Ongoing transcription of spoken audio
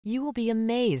You will be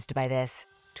amazed by this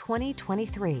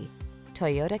 2023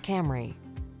 Toyota Camry.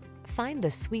 Find the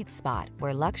sweet spot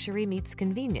where luxury meets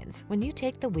convenience when you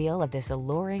take the wheel of this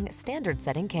alluring,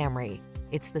 standard-setting Camry.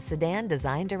 It's the sedan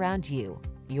designed around you,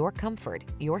 your comfort,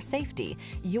 your safety,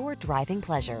 your driving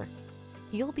pleasure.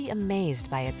 You'll be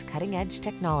amazed by its cutting-edge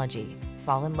technology,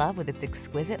 fall in love with its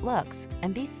exquisite looks,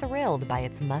 and be thrilled by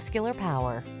its muscular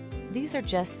power. These are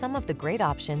just some of the great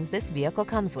options this vehicle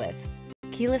comes with: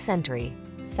 keyless entry,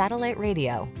 satellite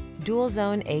radio, dual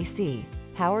zone AC,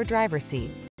 power driver's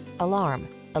seat, alarm,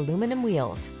 aluminum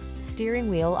wheels, steering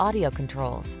wheel audio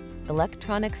controls,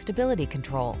 electronic stability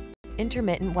control,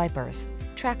 intermittent wipers,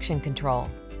 traction control.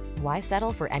 Why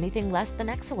settle for anything less than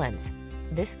excellence?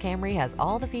 This Camry has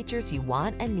all the features you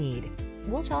want and need.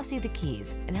 We'll toss you the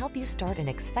keys and help you start an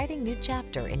exciting new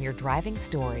chapter in your driving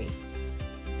story.